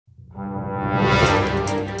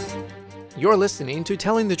You're listening to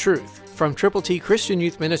Telling the Truth from Triple T Christian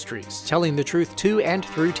Youth Ministries, telling the truth to and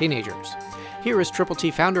through teenagers. Here is Triple T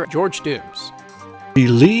founder George Dooms.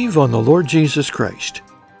 Believe on the Lord Jesus Christ.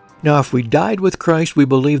 Now, if we died with Christ, we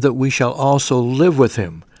believe that we shall also live with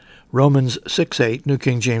him. Romans 6:8, New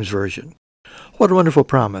King James Version. What a wonderful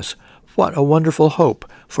promise. What a wonderful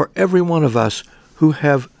hope for every one of us who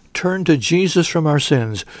have turned to Jesus from our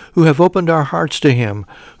sins, who have opened our hearts to him,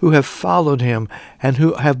 who have followed him, and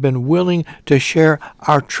who have been willing to share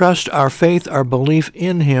our trust, our faith, our belief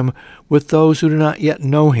in him with those who do not yet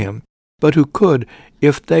know him, but who could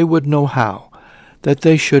if they would know how. That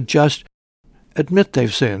they should just admit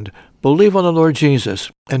they've sinned, believe on the Lord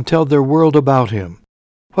Jesus, and tell their world about him.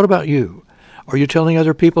 What about you? Are you telling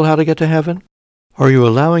other people how to get to heaven? Are you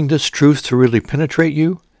allowing this truth to really penetrate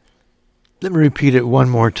you? Let me repeat it one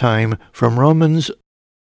more time from Romans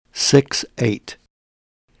 6:8.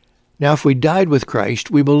 Now, if we died with Christ,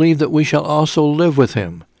 we believe that we shall also live with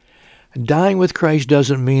him. Dying with Christ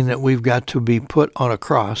doesn't mean that we've got to be put on a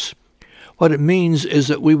cross. What it means is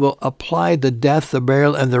that we will apply the death, the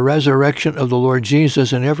burial, and the resurrection of the Lord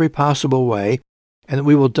Jesus in every possible way, and that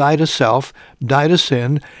we will die to self, die to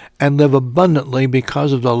sin, and live abundantly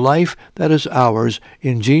because of the life that is ours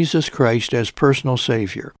in Jesus Christ as personal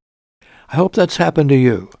Savior. I hope that's happened to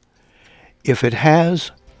you. If it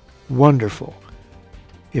has, wonderful.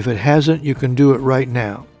 If it hasn't, you can do it right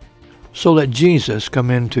now. So let Jesus come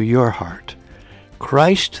into your heart.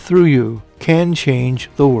 Christ through you can change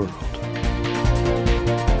the world.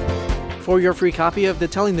 For your free copy of the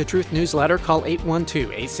Telling the Truth newsletter, call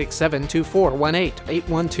 812-867-2418,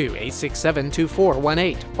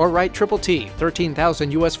 812-867-2418, or write Triple T,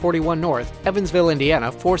 13,000 U.S. 41 North, Evansville,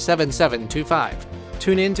 Indiana, 47725.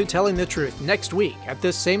 Tune in to Telling the Truth next week at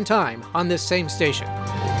this same time on this same station.